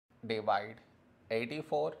divide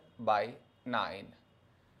 84 by 9.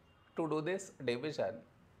 To do this division,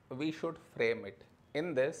 we should frame it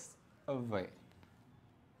in this way.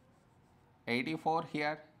 84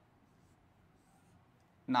 here,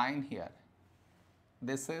 9 here.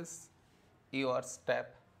 This is your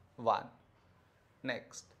step 1.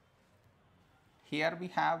 Next, here we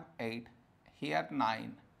have 8, here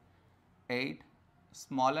 9. 8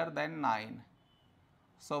 smaller than 9.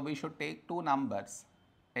 So we should take two numbers,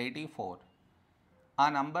 84. A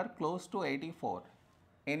number close to 84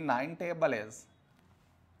 in 9 table is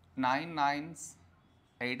 9 9s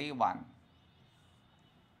 81.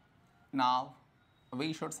 Now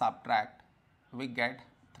we should subtract, we get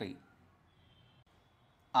 3.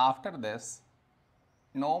 After this,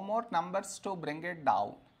 no more numbers to bring it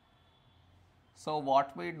down. So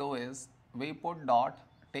what we do is, we put dot,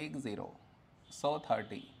 take 0. So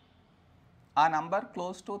 30. A number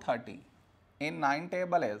close to 30 in 9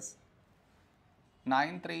 table is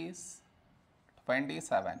 9 3s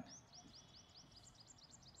 27.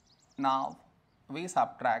 Now we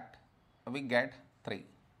subtract, we get 3.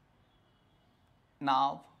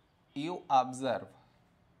 Now you observe,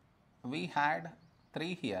 we had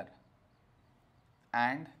 3 here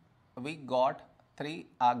and we got 3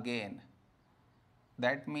 again.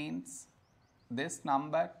 That means this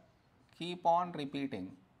number keep on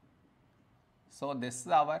repeating. So this is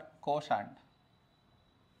our quotient.